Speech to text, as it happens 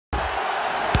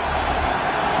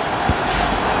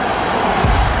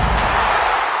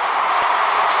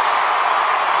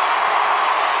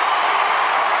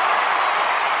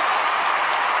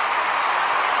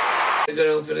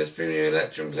this premium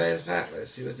Electrum Players Pack. Let's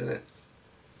see what's in it.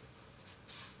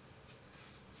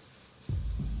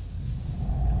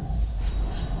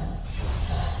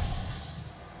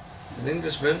 An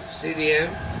Englishman, CDM,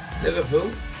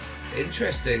 Liverpool.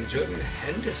 Interesting, Jordan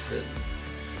Henderson.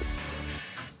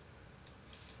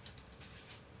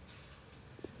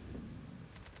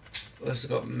 Also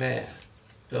got Mayer,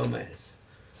 Gomez,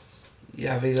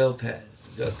 Javi Lopez,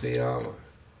 Guillermo,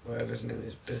 whatever his name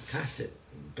is, Bikasic,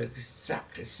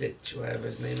 whatever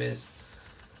his name is.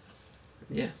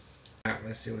 Yeah. Alright,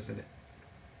 let's see what's in it.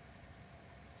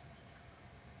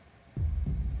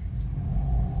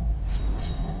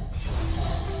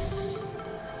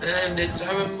 And it's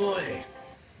Aaron Moy.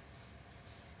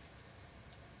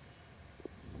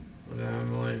 With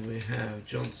Aaron Moy we have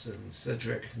Johnson,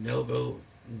 Cedric, Noble,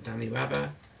 Danny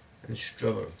Rabba, and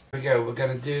Strubber. Here we go, we're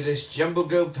going to do this Jumbo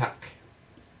Gold Pack.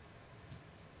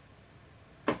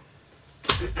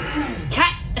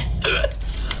 Cat!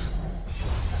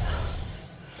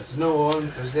 That's no one,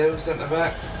 Brazil centre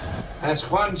back. That's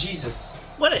Juan Jesus.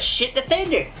 What a shit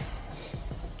defender!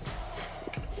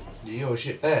 You're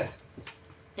shit there.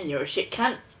 And you're a shit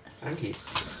cunt. Thank you.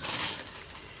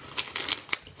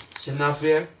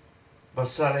 Sinafia,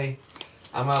 Bassali,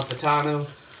 Amalfitano,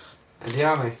 and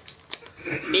Diame.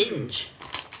 Binge.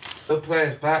 No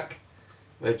players back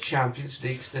with Champions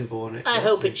League still on it. I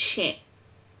hope it's shit.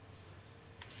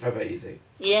 I bet you do.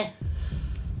 Yeah.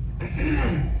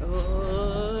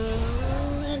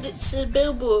 Oh, and it's a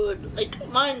billboard like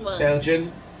mine was.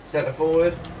 Belgian, centre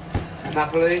forward,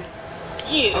 Napoli.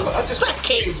 You I just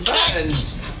fucking his cunt!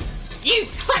 buttons. You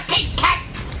fucking cunt!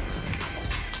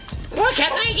 Why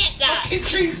can't I get that? Fucking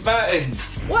trees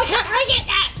buttons. Why can't I get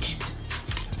that?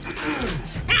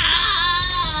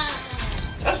 Ah!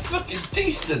 That's fucking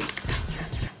decent.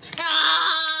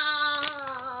 Ah!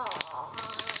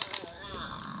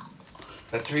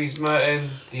 Patrice Merton,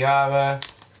 Diarra,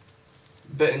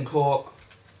 Bittencourt,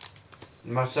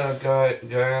 Marcelo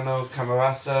Guerrero,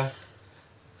 Camarasa,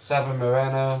 Sabin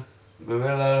Moreno,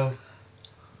 Murillo,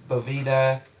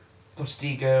 Bovida,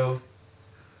 Postigo,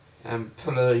 and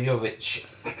Pulajovic.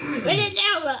 Put it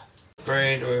down.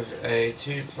 Braid with a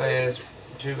two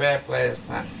rare players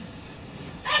pack.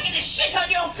 I'm gonna shit on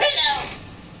your pillow.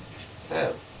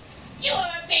 Oh,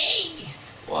 You're me.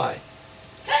 why?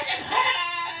 Cause of her.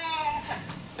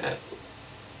 Oh,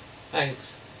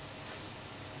 thanks.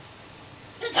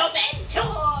 The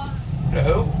Tormentor.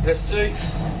 Oh, let's see.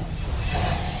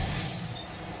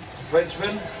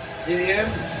 Frenchman, CDM,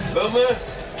 Boomer,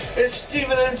 it's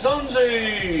Steven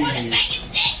Nzonzi! What's banging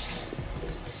next?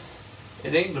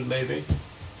 In England, maybe.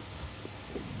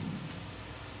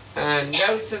 And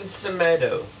Nelson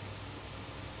Semedo.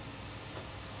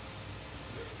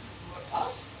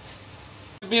 Us?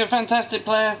 Want to be a fantastic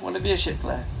player, want to be a shit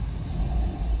player.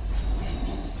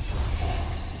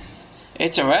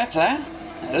 It's a rare player,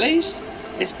 at least.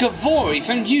 It's Gavori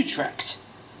from Utrecht.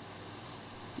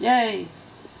 Yay!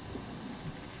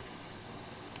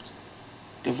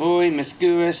 Gavori,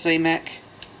 Masgura, Simek,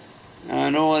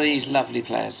 and all these lovely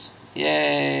players.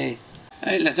 Yay!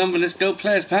 Hey, let's open this Gold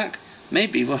Players pack.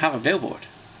 Maybe we'll have a billboard.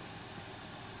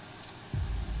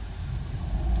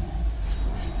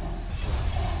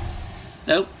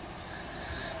 Nope.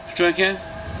 Striker,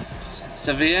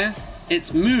 Sevilla,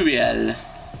 it's Muriel.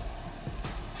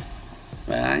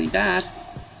 Well, ain't bad.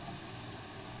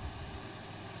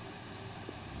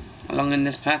 Along in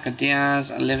this pack are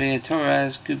Diaz, Olivier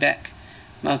Torres, Kubek,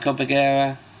 Marco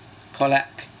Bagheera,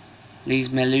 Colac, Lise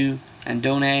Melu,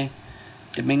 Andone,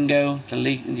 Domingo,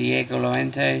 Diego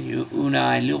Lorente,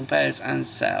 Unai Lopez, and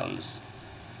Sells.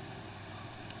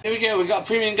 Here we go, we've got a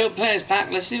Premium Gold Players pack.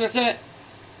 Let's see what's in it.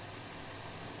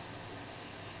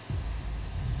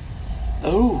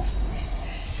 Oh!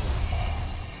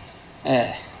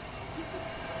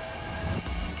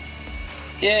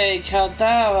 Yay,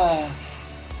 Caldara!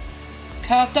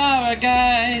 Caldara,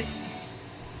 guys!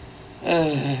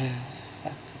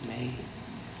 Fuck me.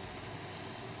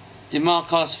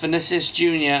 DeMarcos, Vinicius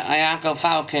Jr., Iago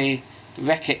Falque,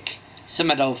 Rekic,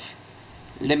 Simedov,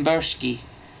 Limberski,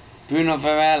 Bruno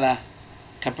Varela,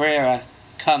 Cabrera,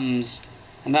 Combs,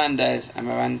 Hernandez, and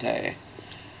Morante.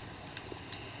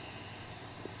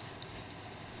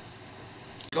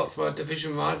 Got for our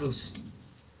division rivals.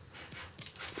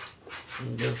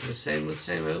 And go for the same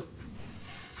old.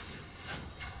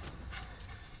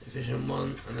 Division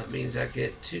 1, and that means I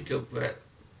get 2 Gold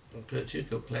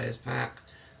Players pack,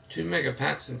 2 Mega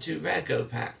Packs, and 2 Rare Go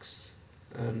Packs,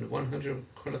 and 100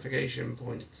 qualification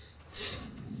points.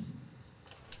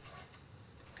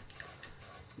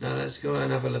 Now let's go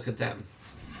and have a look at them.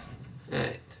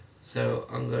 Right, so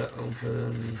I'm going to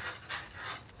open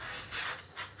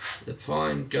the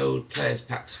Prime Gold Players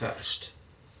Packs first.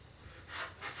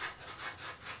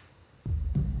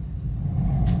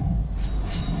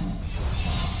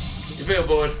 The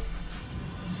billboard.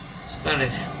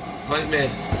 Spanish. Right mid.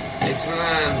 It's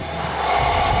Milan.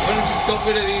 Why did you just got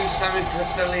rid of you, Sammy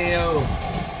Castellio?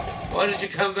 Why did you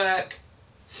come back?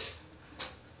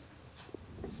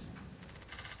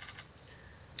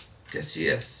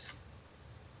 Casillas.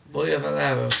 Boya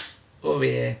Valero.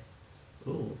 Aurier.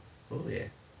 Oh yeah.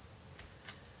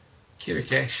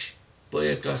 Kirikesh.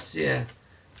 Boya Garcia.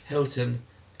 Hilton.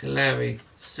 Caleri.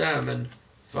 Sermon.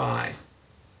 Fry.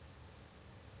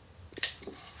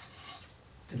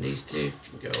 And these two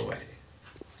can go away.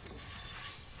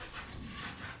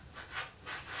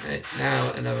 Right,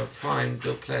 now another Prime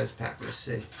Good Players pack, let's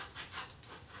see.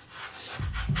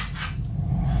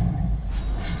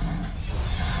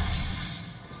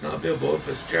 It's not a billboard,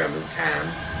 but it's German. Can.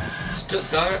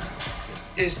 Stuttgart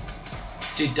is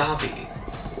the Davi.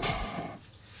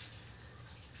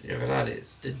 Whatever that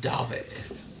is, the Davi.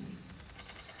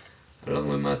 Along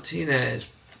with Martinez,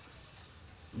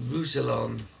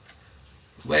 Roussillon,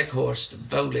 Weghorst,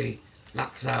 Bowley,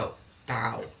 Laxout,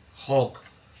 Bow, Hogg,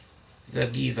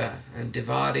 Vergiva, and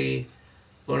Divari,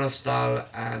 Bonastal,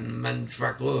 and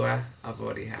Mandragora I've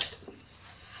already had.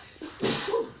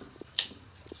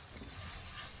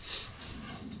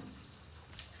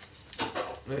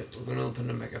 Right, we're going to open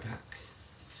the mega pack.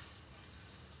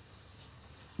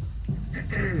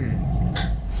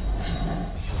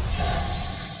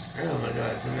 Oh my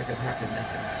god, it's a mega pack of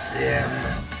nothing. CM,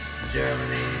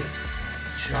 Germany,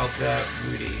 Schalke,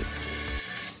 Rudy.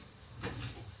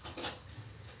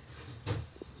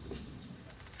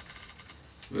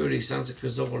 Rudy, Santa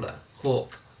Cazorla,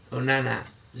 Hawk, Onana,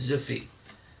 Zufi,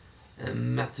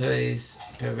 and Mateus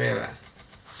Pereira.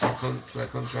 Player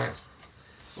contract,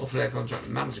 or player contract,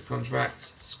 manager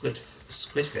contract, Squid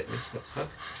Fitness, what the fuck?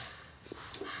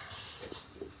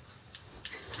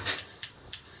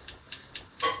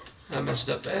 I messed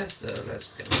up there, so let's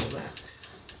get them all back.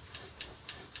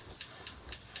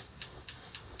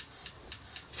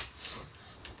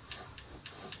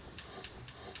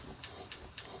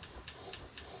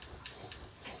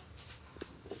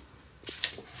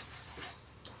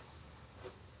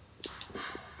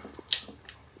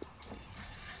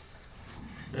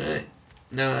 Alright,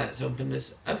 now let's open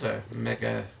this other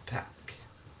mega pack.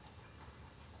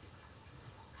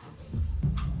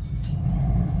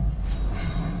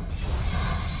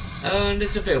 Oh, and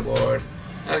it's a billboard.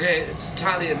 Okay, it's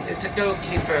Italian. It's a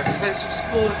goalkeeper. Defensive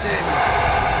Sporting.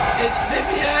 It's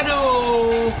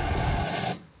Viviano.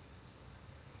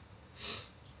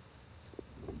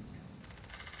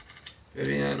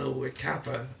 Viviano with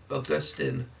Kappa,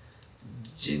 Augustin,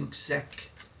 Jinksek,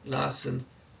 Larson,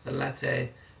 Valete,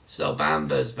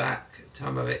 Solbamba's back,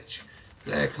 Tomovic.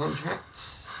 Player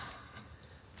contracts.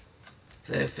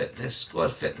 Player fitness,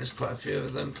 squad fitness, quite a few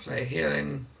of them. Player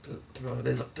healing,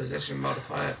 position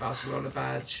modifier, Barcelona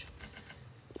badge,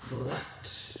 all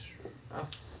that.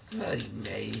 Bloody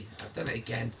me, I've done it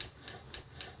again.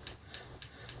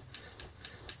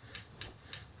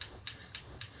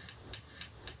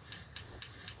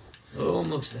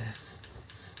 Almost there.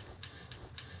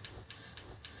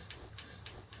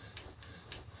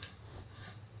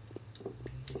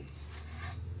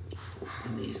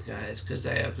 And these guys, because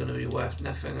they are going to be worth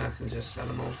nothing, I can just sell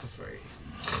them all for free.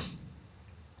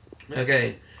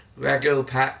 Okay, Rago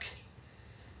pack.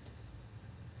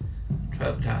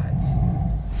 12 cards.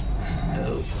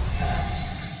 Oh.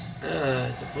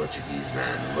 It's a Portuguese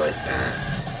man, right back.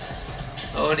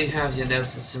 Already have your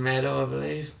Nelson Semedo, I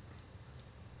believe.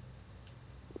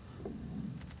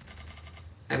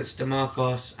 And it's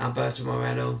DeMarcos, Alberto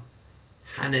Moreno,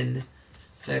 Hannon,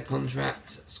 player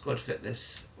contract, squad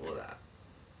fitness, all that.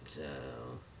 So,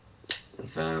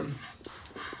 confirm,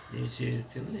 you two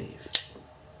can leave.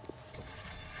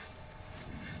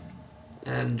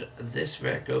 And this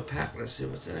Reco pack, let's see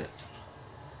what's in it.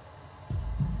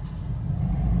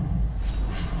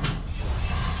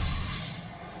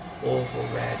 Awful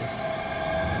reds.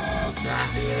 Not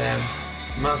happy with them.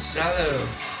 Marcelo.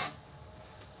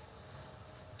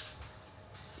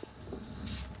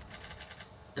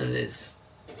 And it is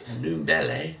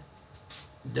Numbele,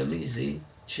 Damizi,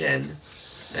 Chen,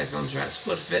 their contract,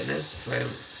 squad fitness, player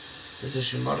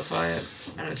position modifier,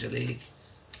 manager league,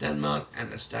 Denmark,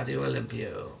 and Estadio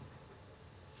Olimpio.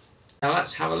 Now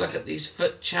let's have a look at these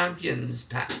FUT Champions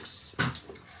packs.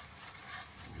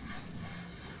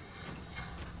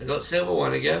 I got silver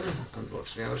one again.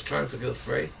 Unfortunately, I was trying to go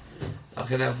free. I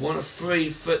can have one of 3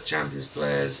 FUT Champions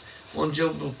players, 1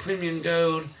 Jumbo Premium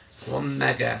Gold, 1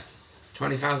 Mega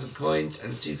 20,000 coins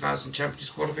and 2,000 Champions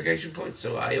qualification points,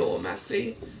 so I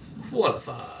automatically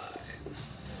qualify.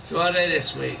 Who are they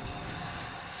this week?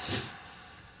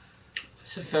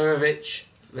 Seferovic,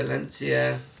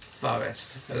 Valencia,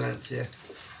 Forest, Valencia.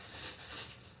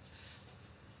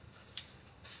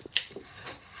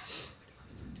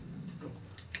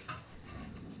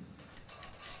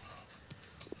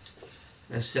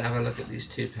 Let's have a look at these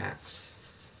 2 packs.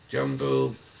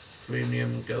 Jumbo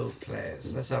Premium Gold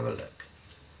Players. Let's have a look.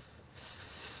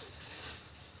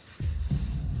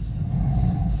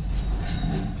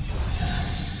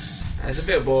 There's a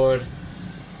billboard.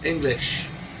 English.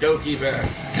 Goalkeeper.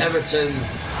 Everton.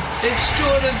 It's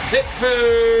Jordan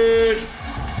Pickford!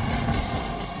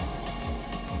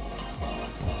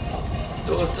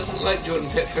 Dawes doesn't like Jordan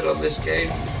Pickford on this game.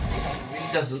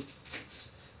 He doesn't.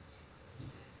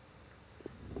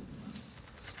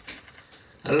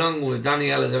 Along with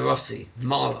Daniela De Rossi,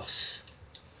 Marlos,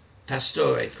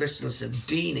 Pastore, Christensen,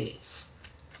 Dini,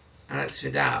 Alex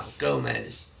Vidal,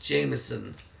 Gomez,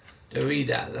 Jameson,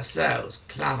 Derrida, Lascelles,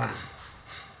 Clavan,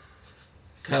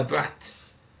 Kerbrat,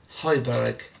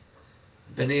 Højbjerg,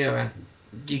 Benira,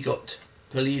 Gigot,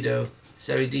 Polido,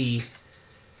 Seridi,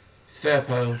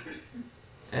 Firpo,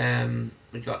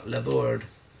 we got Laborde,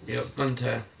 we got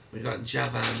Gunter, we got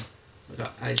Javan, we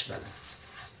got Eisbell.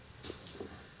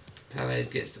 Pele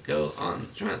gets to go on the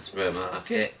transfer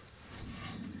market.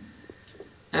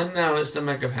 And now it's the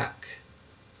Mega Pack.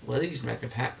 Well, these Mega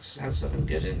Packs have something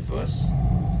good in for us.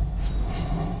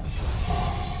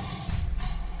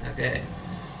 Okay.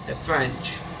 The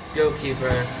French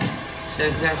goalkeeper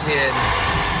Saint-Etienne.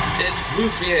 It's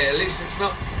Bouffier. At least it's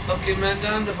not fucking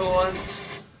Mandanda for once.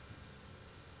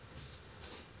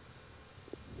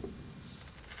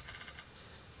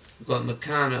 We've got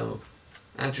Meccano,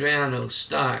 Adriano,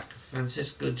 Stark,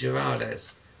 Francisco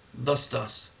Girardes,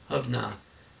 Bustos, Hubner,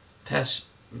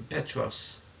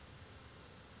 Petros.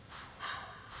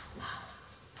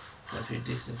 Got a few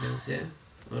decent things here.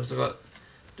 We've also got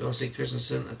Dorsey,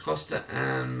 Christensen, Acosta,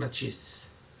 and Machis.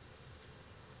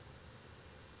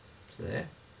 So there.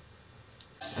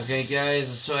 Okay, guys,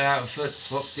 let's sort out a foot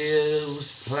swap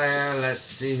deals player. Let's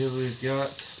see who we've got.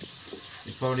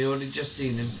 You've probably already just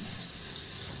seen him.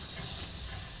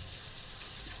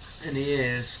 And he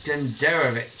is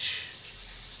Skenderovic.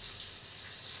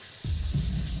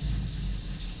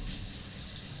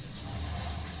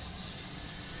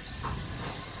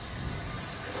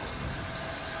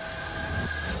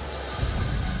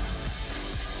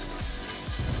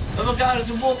 Oh my god, it's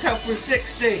a walkout for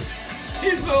 60. Who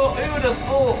would have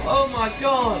thought? Oh my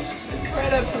god,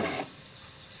 incredible.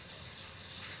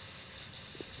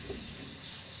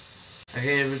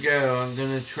 Okay, here we go. I'm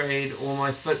going to trade all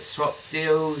my foot swap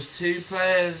deals, 2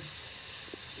 players,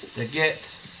 to get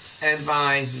and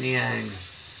buy Niang.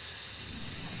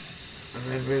 I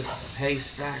remember his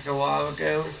pace back a while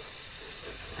ago.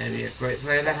 Maybe a great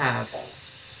player to have.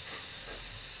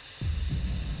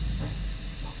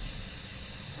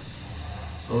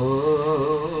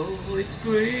 Oh, it's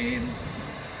green.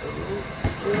 Oh,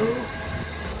 oh.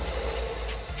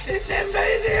 It's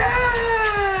amazing!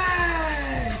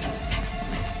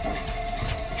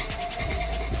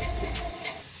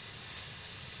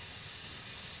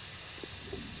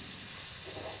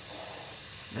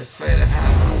 Let's play the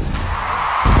half.